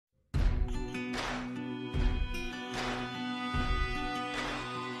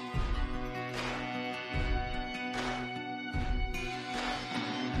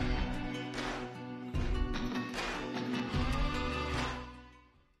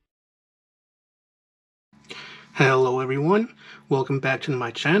Hello everyone, welcome back to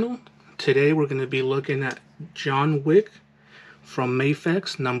my channel. Today we're going to be looking at John Wick from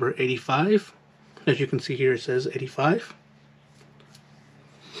Mafex number 85. As you can see here, it says 85.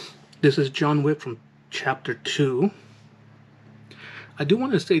 This is John Wick from chapter 2. I do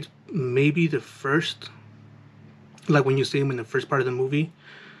want to say it's maybe the first, like when you see him in the first part of the movie,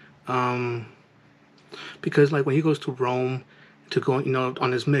 because like when he goes to Rome to go,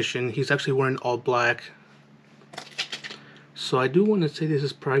 on his mission, he's actually wearing all black. So I do want to say this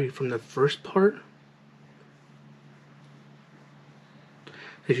is probably from the first part.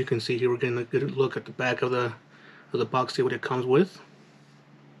 As you can see here, we're getting a good look at the back of the box, see what it comes with.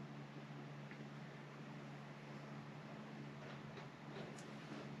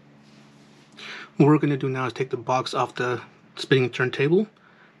 What we're going to do now is take the box off the spinning turntable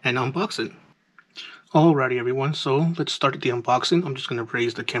and unbox it. Alrighty everyone, so let's start the unboxing. I'm just going to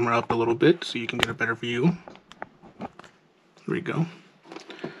raise the camera up a little bit so you can get a better view. There we go.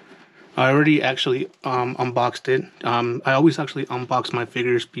 I already actually unboxed it. I always actually unbox my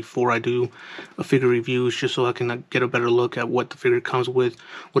figures before I do a figure reviews, just so I can get a better look at what the figure comes with,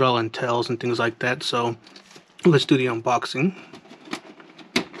 what all entails and things like that. So let's do the unboxing.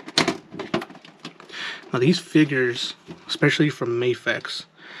 Now these figures, especially from Mafex,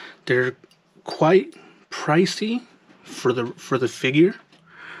 they're quite pricey for the figure.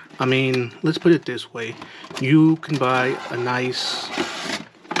 I mean, let's put it this way. You can buy a nice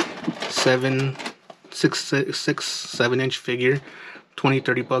 7 inch figure,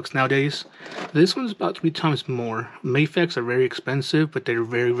 20-30 bucks nowadays. This one's about 3 times more. Mafex are very expensive, but they're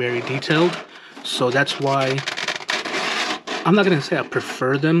very, very detailed. So that's why I'm not gonna say I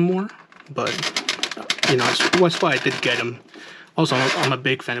prefer them more, but that's why I did get them. Also, I'm a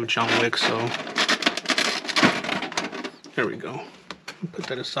big fan of John Wick, so there we go. Put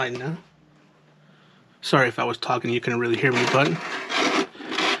that aside now. Sorry if I was talking, you couldn't really hear me, but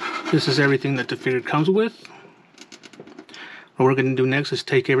this is everything that the figure comes with. What we're going to do next is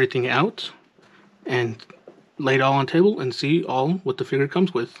take everything out and lay it all on the table and see all what the figure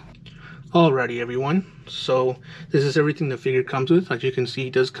comes with. Alrighty everyone, so this is everything the figure comes with. As you can see,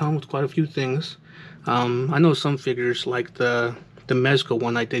 it does come with quite a few things. I know some figures, like the Mezco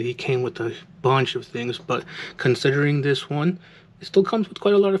one I did, he came with a bunch of things, but considering this one, it still comes with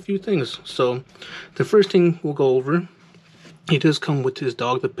quite a few things. So the first thing we'll go over, he does come with his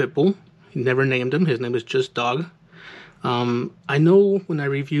dog, the pit bull. He never named him, his name is just Dog. I know when I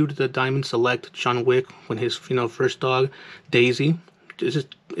reviewed the Diamond Select John Wick, when his first dog, Daisy,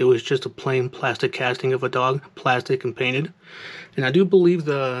 it was just a plain plastic casting of a dog, plastic and painted. And I do believe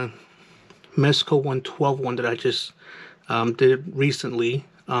the Mezco 112 one that I just did recently,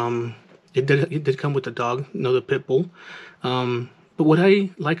 it did come with the dog, the pit bull. But what I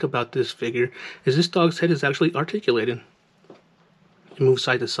like about this figure is this dog's head is actually articulated. It moves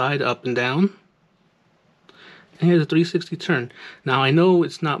side to side, up and down. And he has a 360 turn. Now I know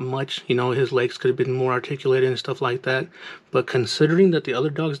it's not much, his legs could have been more articulated and stuff like that. But considering that the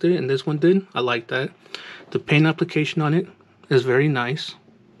other dogs did it and this one did, I like that. The paint application on it is very nice.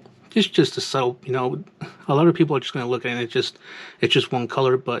 It's just a subtle, a lot of people are just going to look at it, it's just one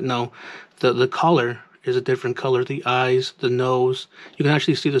color, but no, the collar is a different color, the eyes, the nose, you can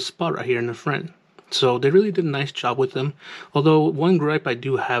actually see the spot right here in the front. So they really did a nice job with them. Although one gripe I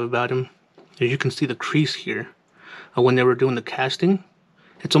do have about him is you can see the crease here. When they were doing the casting,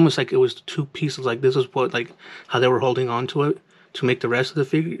 it's almost like it was two pieces, like this is how they were holding on to it to make the rest of the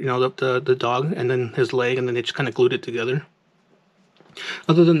figure, the dog, and then his leg, and then they just kind of glued it together.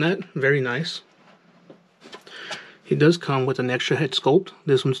 Other than that, very nice. He does come with an extra head sculpt.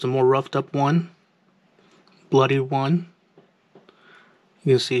 This one's the more roughed up one, bloodied one.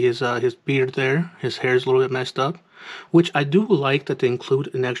 You can see his beard there. His hair is a little bit messed up, which I do like that they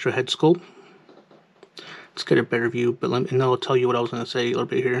include an extra head sculpt. Let's get a better view, and then I'll tell you what I was going to say a little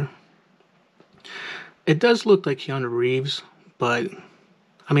bit here. It does look like Keanu Reeves, but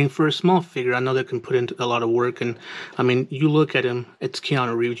I mean, for a small figure, I know they can put in a lot of work, and I mean, you look at him, it's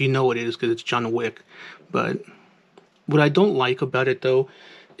Keanu Reeves, you know it is because it's John Wick. But what I don't like about it though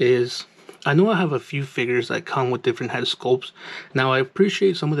is, I know I have a few figures that come with different head sculpts. Now I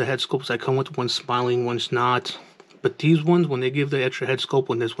appreciate some of the head sculpts that come with, one's smiling, one's not. But these ones, when they give the extra head sculpt,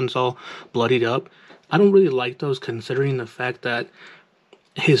 when this one's all bloodied up, I don't really like those, considering the fact that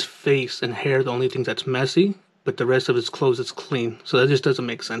his face and hair are the only things that's messy, but the rest of his clothes is clean. So that just doesn't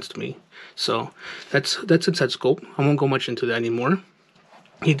make sense to me. So that's its head sculpt. I won't go much into that anymore.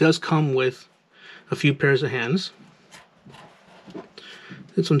 He does come with a few pairs of hands.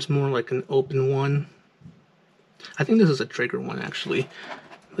 This one's more like an open one. I think this is a trigger one, actually.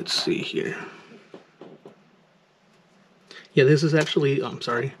 Let's see here. Yeah, this is actually, I'm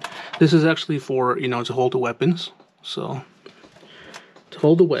sorry, this is actually for, you know, to hold the weapons. So, to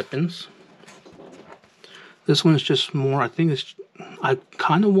hold the weapons. This one's just more, I think it's, I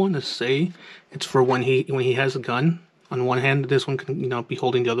kind of want to say it's for when he has a gun on one hand. This one can, you know, be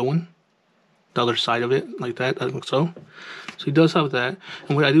holding the other one, the other side of it, like that. I think so. So he does have that.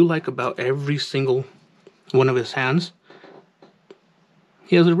 And what I do like about every single one of his hands,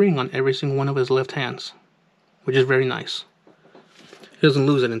 he has a ring on every single one of his left hands, which is very nice. He doesn't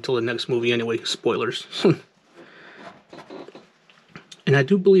lose it until the next movie anyway. Spoilers. And I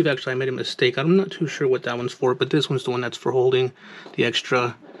do believe, actually, I made a mistake. I'm not too sure what that one's for, but this one's the one that's for holding the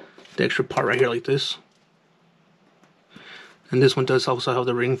extra part right here, like this. And this one does also have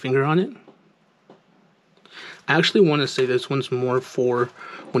the ring finger on it. I actually want to say this one's more for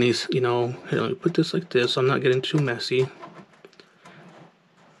when he's, you know, here, let me put this like this so I'm not getting too messy.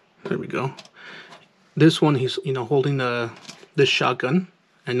 There we go. This one, he's, you know, holding this shotgun,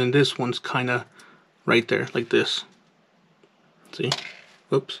 and then this one's kind of right there, like this. See?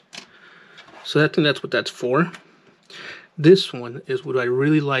 Oops. So I think that's what that's for. This one is what I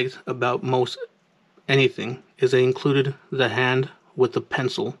really liked about most anything, is they included the hand with the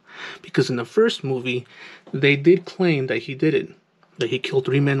pencil. Because in the first movie, they did claim that he did it. That he killed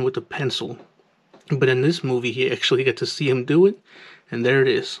 3 men with a pencil. But in this movie, he actually get to see him do it. And there it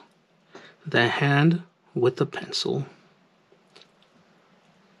is. The hand with the pencil.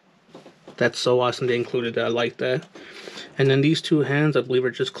 That's so awesome they included that. I like that. And then these 2 hands, I believe,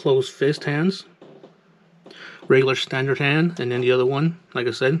 are just closed fist hands. Regular standard hand. And then the other one, like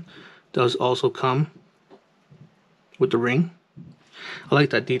I said, does also come with the ring. I like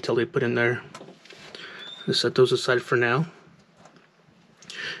that detail they put in there. Let's set those aside for now.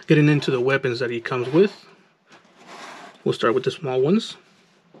 Getting into the weapons that he comes with. We'll start with the small ones.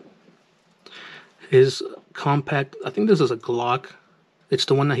 His compact, I think this is a Glock. It's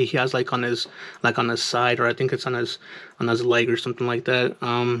the one that he has like on his side, or I think it's on his leg or something like that.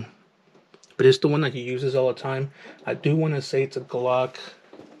 But it's the one that he uses all the time. I do want to say it's a Glock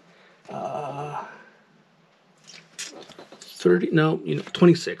 30, no, you know,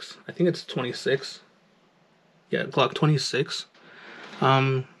 26. I think it's 26. Yeah, Glock 26.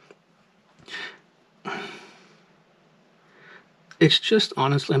 It's just,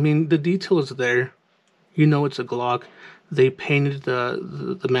 honestly, I mean, the detail is there. You know it's a Glock. They painted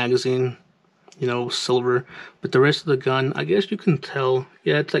the magazine, you know, silver, but the rest of the gun, I guess you can tell,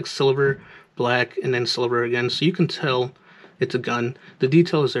 yeah, it's like silver, black, and then silver again, so you can tell it's a gun. The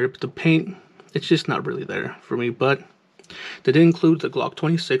detail is there, but the paint, it's just not really there for me. But they did include the Glock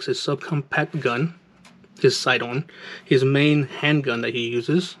 26, his subcompact gun, his sight-on, his main handgun that he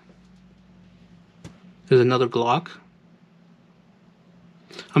uses. There's another Glock.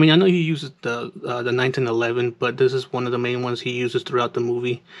 I mean, I know he uses the 1911, but this is one of the main ones he uses throughout the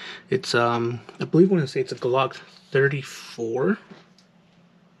movie. It's I believe I want to say it's a Glock 34.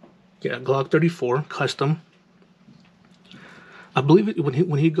 Yeah, Glock 34 custom. I believe it,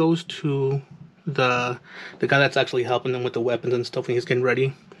 when he goes to the guy that's actually helping him with the weapons and stuff when he's getting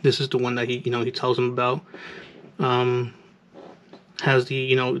ready. This is the one that he tells him about. Has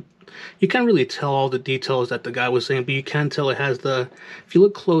the, you can't really tell all the details that the guy was saying, but you can tell it has the, if you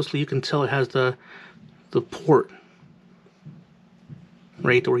look closely, you can tell it has the port,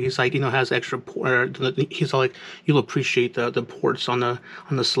 right, where he's like, has extra port. He's all like, you'll appreciate the ports on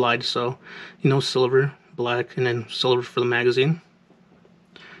the slide. So, silver, black, and then silver for the magazine.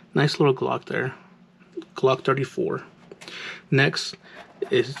 Nice little Glock there, Glock 34. Next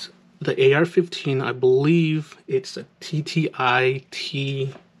is the AR-15. I believe it's a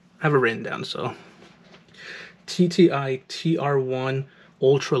TTI-T. I have it written down, so TTI TR1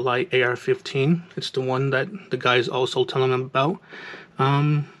 ultralight AR-15. It's the one that the guy's also telling him about. I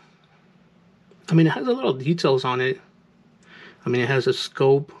mean, it has a lot of details on it. I mean, it has a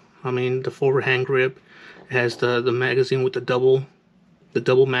scope. I mean, the forward hand grip. It has the magazine with the double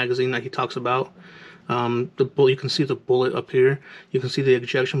magazine that he talks about. The bullet, you can see the bullet up here. You can see the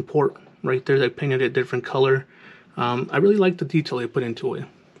ejection port right there. They painted it a different color. I really like the detail they put into it.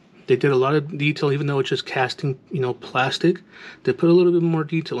 They did a lot of detail, even though it's just casting, plastic. They put a little bit more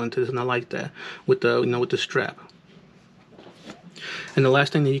detail into this, and I like that with the, with the strap. And the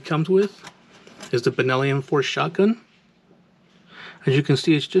last thing that he comes with is the Benelli M4 shotgun. As you can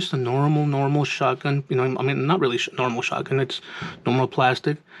see, it's just a normal shotgun. I mean, not really normal shotgun. It's normal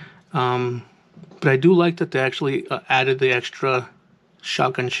plastic. But I do like that they actually added the extra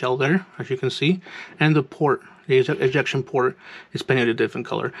shotgun shell there, as you can see, and the port. The ejection port is painted a different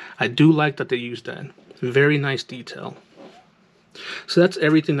color. I do like that they used that. Very nice detail. So that's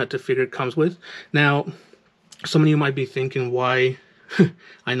everything that the figure comes with. Now, Some of you might be thinking why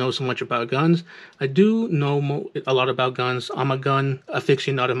I know so much about guns. I do know a lot about guns. I'm a gun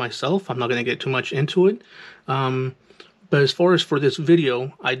aficionado myself. I'm not going to get too much into it. But as far as for this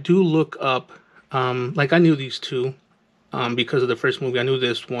video, I do look up, like I knew these two. Because of the first movie, I knew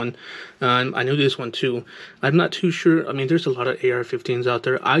this one. I knew this one too. I'm not too sure. I mean, there's a lot of AR-15s out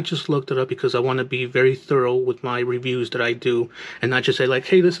there. I just looked it up because I want to be very thorough with my reviews that I do, and not just say like,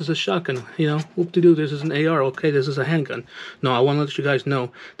 "Hey, this is a shotgun," you know, whoop-de-doo, this is an AR. Okay, this is a handgun. No, I want to let you guys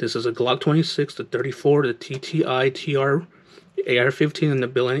know this is a Glock 26, the 34, the TTI TR AR-15, and the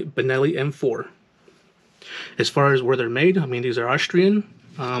Benelli M4. As far as where they're made, I mean, these are Austrian.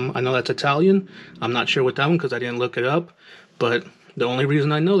 I know that's Italian. I'm not sure with that one because I didn't look it up. But the only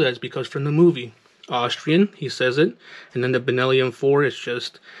reason I know that is because from the movie. Austrian, he says it. And then the Benelli M4 is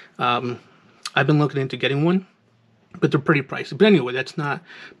just... I've been looking into getting one, but they're pretty pricey. But anyway, that's not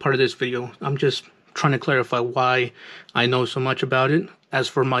part of this video. I'm just trying to clarify why I know so much about it. As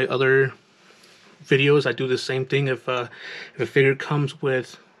for my other videos, I do the same thing. If a figure comes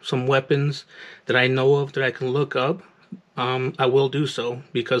with some weapons that I know of that I can look up, I will do so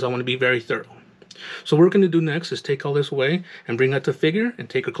because I want to be very thorough. So what we're going to do next is take all this away and bring out the figure and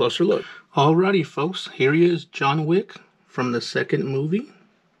take a closer look. Alrighty folks, here he is, John Wick from the second movie.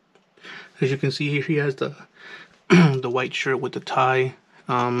 As you can see here, he has the the white shirt with the tie.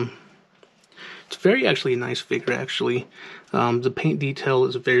 It's very actually a nice figure actually. The paint detail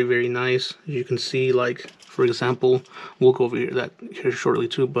is very, very nice. As you can see, like for example, we'll go over here shortly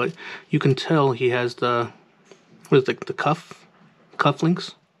too, but you can tell he has the the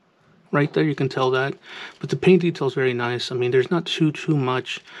cufflinks right there. You can tell that, but the paint detail is very nice. I mean, there's not too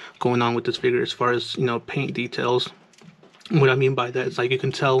much going on with this figure as far as, you know, paint details. What I mean by that is, like, you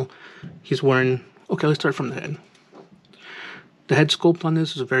can tell he's wearing... Okay, let's start from the head. The head sculpt on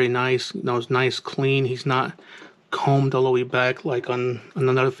this is very nice. You know, it's nice, clean. He's not combed all the way back like on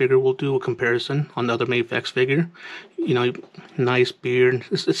another figure. We'll do a comparison on the other Mafex figure. You know, nice beard.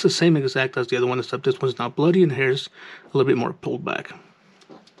 It's the same exact as the other one, except this one's not bloody and hair's a little bit more pulled back.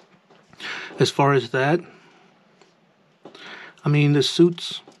 As far as that, I mean, the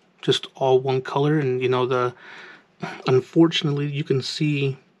suit's just all one color, and you know, unfortunately you can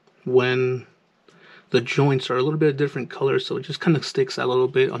see when the joints are a little bit of different colors, so it just kind of sticks out a little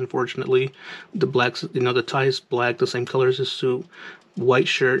bit, unfortunately. The blacks, you know, the tie is black, the same color as his suit, white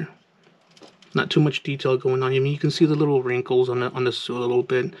shirt, not too much detail going on. I mean, you can see the little wrinkles on the suit a little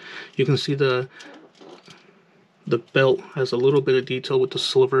bit. You can see the belt has a little bit of detail with the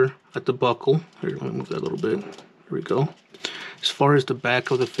silver at the buckle. Here, let me move that a little bit. Here we go. As far as the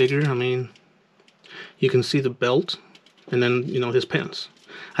back of the figure, I mean, you can see the belt and then, you know, his pants.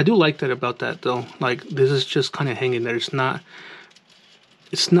 I do like that about that though. Like, this is just kind of hanging there. It's not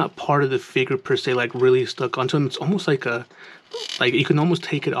part of the figure per se, like really stuck onto him. It's almost like you can almost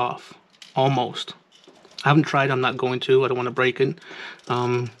take it off. Almost. I haven't tried. I'm not going to. I don't want to break it.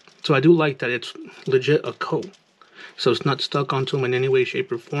 So I do like that it's legit a coat. So it's not stuck onto him in any way,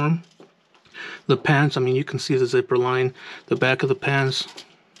 shape, or form. The pants, I mean, you can see the zipper line. The back of the pants,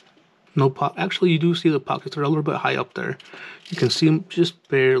 no pocket. Actually, you do see the pockets. They're a little bit high up there. You can see them just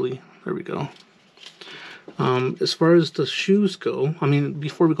barely. There we go. As far as the shoes go, I mean,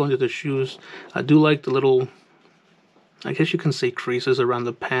 before we go into the shoes, I do like the little, I guess you can say, creases around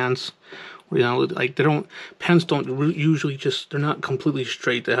the pants. You know, like pants don't usually just, they're not completely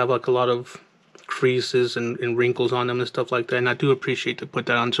straight. They have like a lot of creases and wrinkles on them and stuff like that, and I do appreciate to put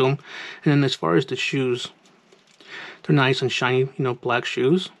that onto them. And then as far as the shoes, they're nice and shiny, you know, black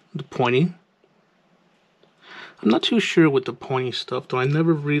shoes, the pointy. I'm not too sure with the pointy stuff though. I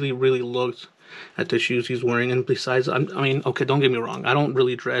never really looked at the shoes he's wearing. And besides, I mean, okay, don't get me wrong, I don't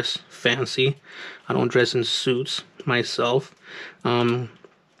really dress fancy. I don't dress in suits myself.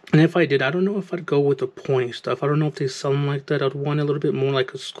 And if I did, I don't know if I'd go with the pointy stuff. I don't know if they sell them like that. I'd want a little bit more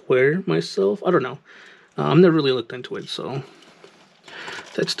like a square myself. I don't know. I've never really looked into it, so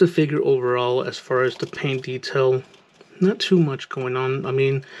that's the figure overall. As far as the paint detail, not too much going on. I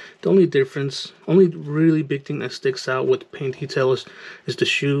mean, the only difference, only really big thing that sticks out with paint detail is the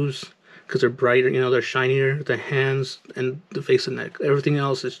shoes, because they're brighter, you know, they're shinier, the hands, and the face and neck. Everything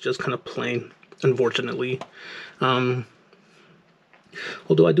else is just kind of plain, unfortunately.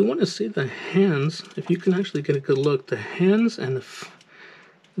 Although I do want to see the hands, if you can actually get a good look, the hands and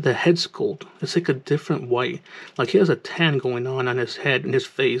the head sculpt, it's like a different white. Like he has a tan going on his head and his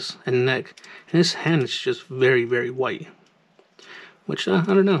face and neck, and his hand is just very white. Which, I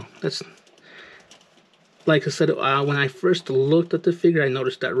don't know, that's, like I said, when I first looked at the figure, I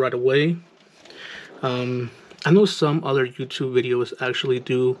noticed that right away. I know some other YouTube videos actually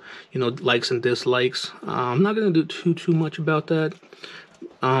do, you know, likes and dislikes. I'm not going to do too much about that.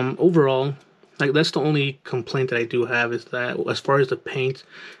 Overall, like, that's the only complaint that I do have, is that as far as the paint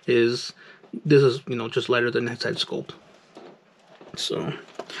is, this is, you know, just lighter than Head Sculpt. So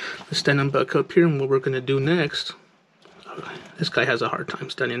let's stand him back up here, and what we're going to do next, this guy has a hard time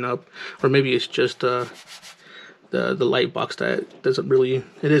standing up, or maybe it's just the light box that doesn't really,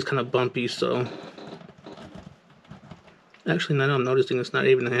 it is kind of bumpy. So actually, now I'm noticing it's not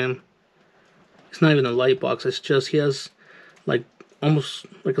even him, it's not even a light box, it's just he has like almost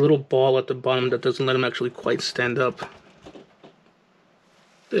like a little ball at the bottom that doesn't let him actually quite stand up.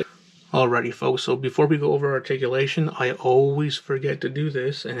 There. Alrighty folks, so before we go over articulation, I always forget to do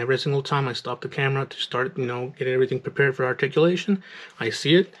this, and every single time I stop the camera to start, you know, getting everything prepared for articulation, I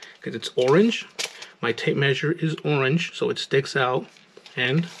see it because it's orange. My tape measure is orange, so it sticks out,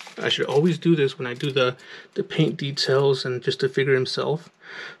 and I should always do this when I do the paint details and just the figure himself.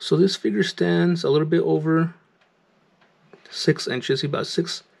 So this figure stands a little bit over 6 inches, about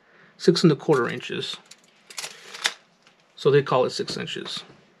 6.25 inches. So they call it 6 inches.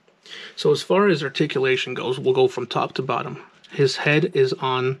 So as far as articulation goes, we'll go from top to bottom. His head is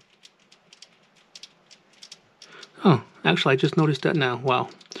on... Oh, actually I just noticed that now. Wow.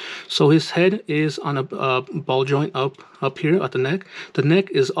 So his head is on a ball joint up here at the neck. The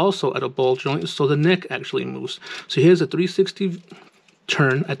neck is also at a ball joint, so the neck actually moves. So he has a 360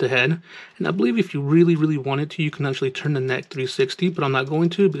 turn at the head, and I believe if you really wanted to, you can actually turn the neck 360, but I'm not going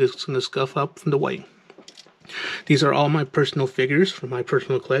to because it's going to scuff up from the weight. These are all my personal figures from my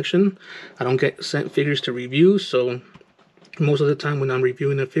personal collection. I don't get sent figures to review, so most of the time when I'm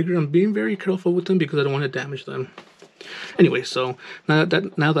reviewing a figure, I'm being very careful with them because I don't want to damage them. Anyway, so now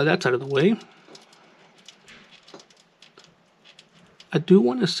that that's out of the way, I do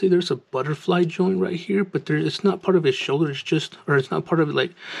want to say there's a butterfly joint right here, but it's not part of his shoulder. It's just, or it's not part of it.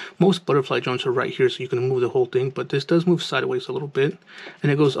 Like most butterfly joints are right here, so you can move the whole thing. But this does move sideways a little bit,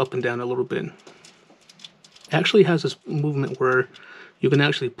 and it goes up and down a little bit. It actually has this movement where you can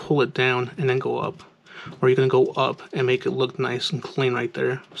actually pull it down and then go up, or you can go up and make it look nice and clean right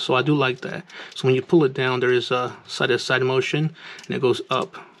there. So I do like that. So when you pull it down, there is a side-to-side motion, and it goes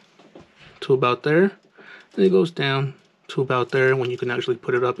up to about there, and it goes down to about there. When you can actually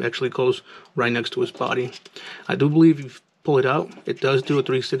put it up, it actually goes right next to his body. I do believe if you pull it out, it does do a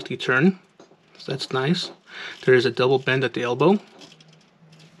 360 turn, so that's nice. There is a double bend at the elbow,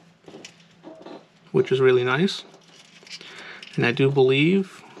 which is really nice. And I do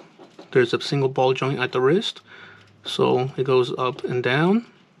believe there's a single ball joint at the wrist, so it goes up and down.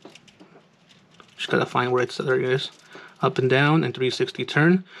 Just gotta find where it's, there it is. Up and down and 360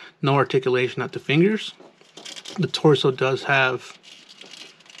 turn. No articulation at the fingers. The torso does have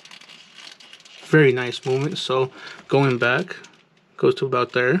very nice movement, so going back goes to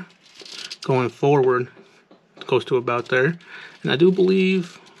about there. Going forward goes to about there. And I do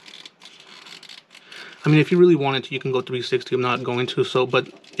believe, I mean, if you really wanted to, you can go 360. I'm not going to, so, but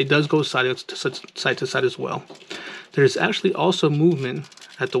it does go side to side as well. There's actually also movement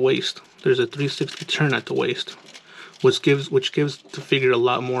at the waist. There's a 360 turn at the waist, which gives the figure a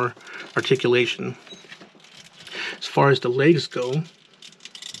lot more articulation. As far as the legs go,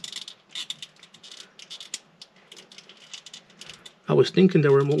 I was thinking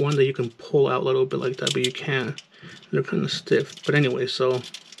there were one that you can pull out a little bit like that, but you can't. They're kind of stiff. But anyway, so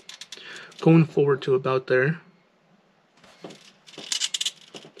going forward to about there.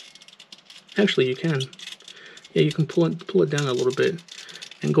 Actually, you can. Yeah, you can pull it down a little bit,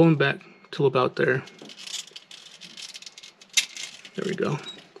 and going back till about there. There we go.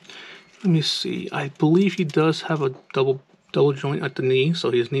 Let me see. I believe he does have a double joint at the knee, so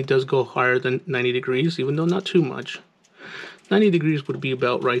his knee does go higher than 90 degrees, even though not too much. 90 degrees would be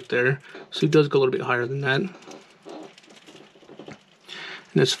about right there, so he does go a little bit higher than that. And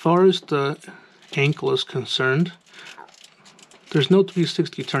as far as the ankle is concerned, there's no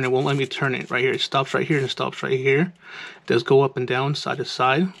 360 turn. It won't let me turn it right here. It stops right here and it stops right here. It does go up and down, side to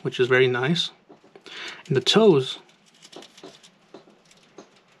side, which is very nice. And the toes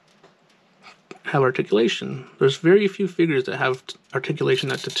have articulation. There's very few figures that have articulation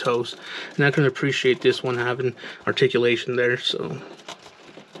at the toes, and I can appreciate this one having articulation there. So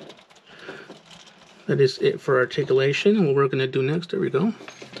that is it for articulation. And what we're going to do next, there we go,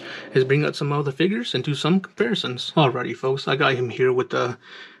 is bring out some other figures and do some comparisons. Alrighty folks, I got him here with the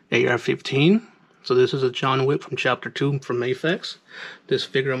AR-15. So this is a John Wick from Chapter 2 from Mafex. This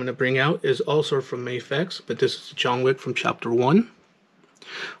figure I'm going to bring out is also from Mafex, but this is John Wick from Chapter 1.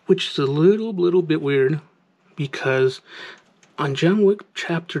 Which is a little bit weird, because on John Wick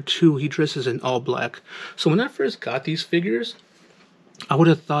Chapter 2, he dresses in all black. So when I first got these figures, I would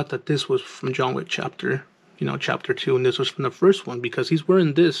have thought that this was from John Wick Chapter, Chapter 2, and this was from the first one, because he's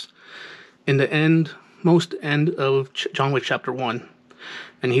wearing this in the most end of John Wick Chapter 1.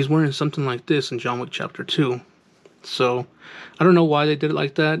 And he's wearing something like this in John Wick Chapter 2. So, I don't know why they did it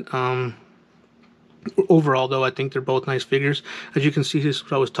like that. Overall, though, I think they're both nice figures. As you can see,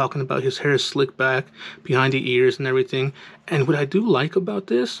 what I was talking about, his hair is slicked back behind the ears and everything. And what I do like about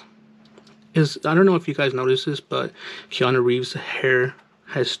this is, I don't know if you guys noticed this, but Keanu Reeves' hair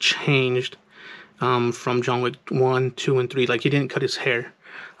has changed from John Wick 1, 2, and 3. Like, he didn't cut his hair.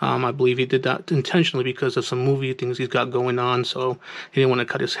 I believe he did that intentionally because of some movie things he's got going on, so he didn't want to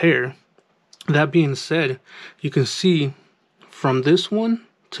cut his hair. That being said, you can see from this one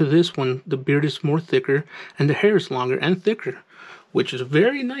to this one, the beard is more thicker and the hair is longer and thicker, which is a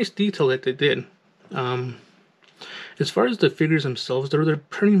very nice detail that they did. As far as the figures themselves, they're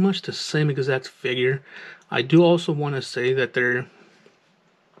pretty much the same exact figure. I do also want to say that their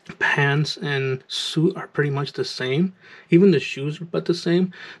pants and suit are pretty much the same. Even the shoes are about the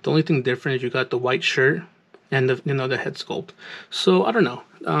same. The only thing different is you got the white shirt and the head sculpt. So I don't know.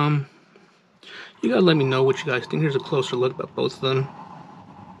 You gotta let me know what you guys think. Here's a closer look at both of them.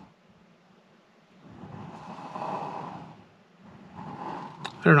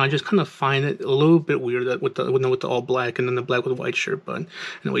 I don't know, I just kind of find it a little bit weird that with the all black and then the black with the white shirt. But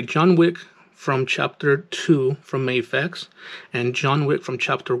anyway, John Wick from Chapter 2 from Mafex, and John Wick from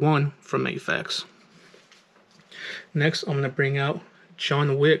Chapter 1 from Mafex. Next, I'm going to bring out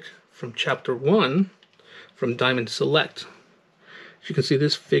John Wick from Chapter 1 from Diamond Select. As you can see,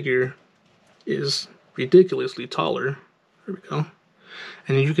 this figure is ridiculously taller. There we go.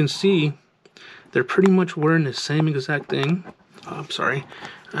 And as you can see, they're pretty much wearing the same exact thing. I'm sorry.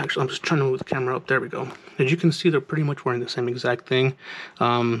 Actually, I'm just trying to move the camera up. There we go. As you can see, they're pretty much wearing the same exact thing.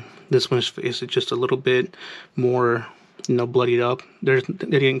 This one's face is just a little bit more, bloodied up. They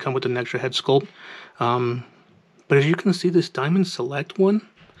didn't come with an extra head sculpt. But as you can see, this Diamond Select one,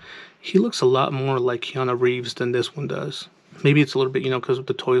 he looks a lot more like Keanu Reeves than this one does. Maybe it's a little bit, because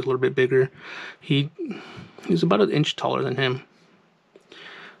the toy is a little bit bigger. He's about an inch taller than him.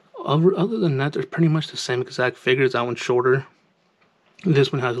 Other than that, they're pretty much the same exact figures. That one's shorter.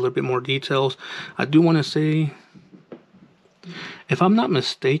 This one has a little bit more details. I do want to say, if I'm not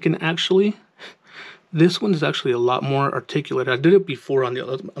mistaken, actually, this one is actually a lot more articulate. I did it before on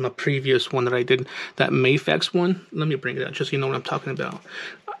a previous one that I did, that Mafex one. Let me bring it out just so you know what I'm talking about.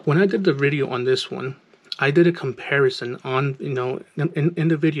 When I did the video on this one, I did a comparison on, in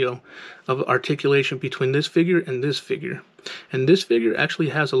the video of articulation between this figure and this figure. And this figure actually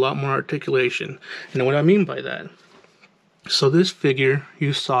has a lot more articulation. And what I mean by that, so this figure,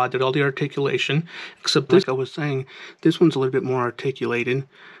 you saw, did all the articulation, except this, like I was saying, this one's a little bit more articulated.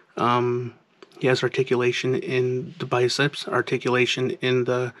 He has articulation in the biceps, articulation in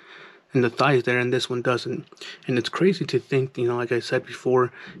the thighs there, and this one doesn't. And it's crazy to think, like I said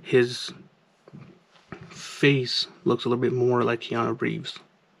before, his face looks a little bit more like Keanu Reeves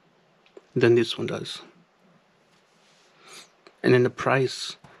than this one does. And then the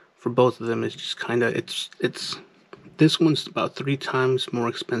price for both of them is just kind of, it's this one's about 3 times more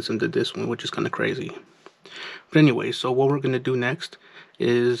expensive than this one, which is kind of crazy. But anyway, so what we're going to do next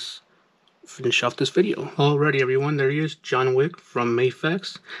is finish off this video. Alrighty, everyone, there he is, John Wick from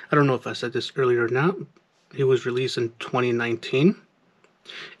Mafex. I don't know if I said this earlier or not. He was released in 2019.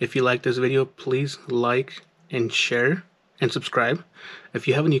 If you like this video, please like and share and subscribe. If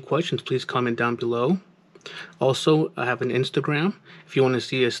you have any questions, please comment down below. Also, I have an Instagram. If you want to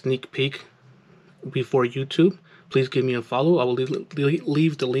see a sneak peek before YouTube, please give me a follow. I will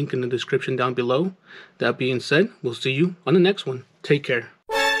leave the link in the description down below. That being said, we'll see you on the next one. Take care.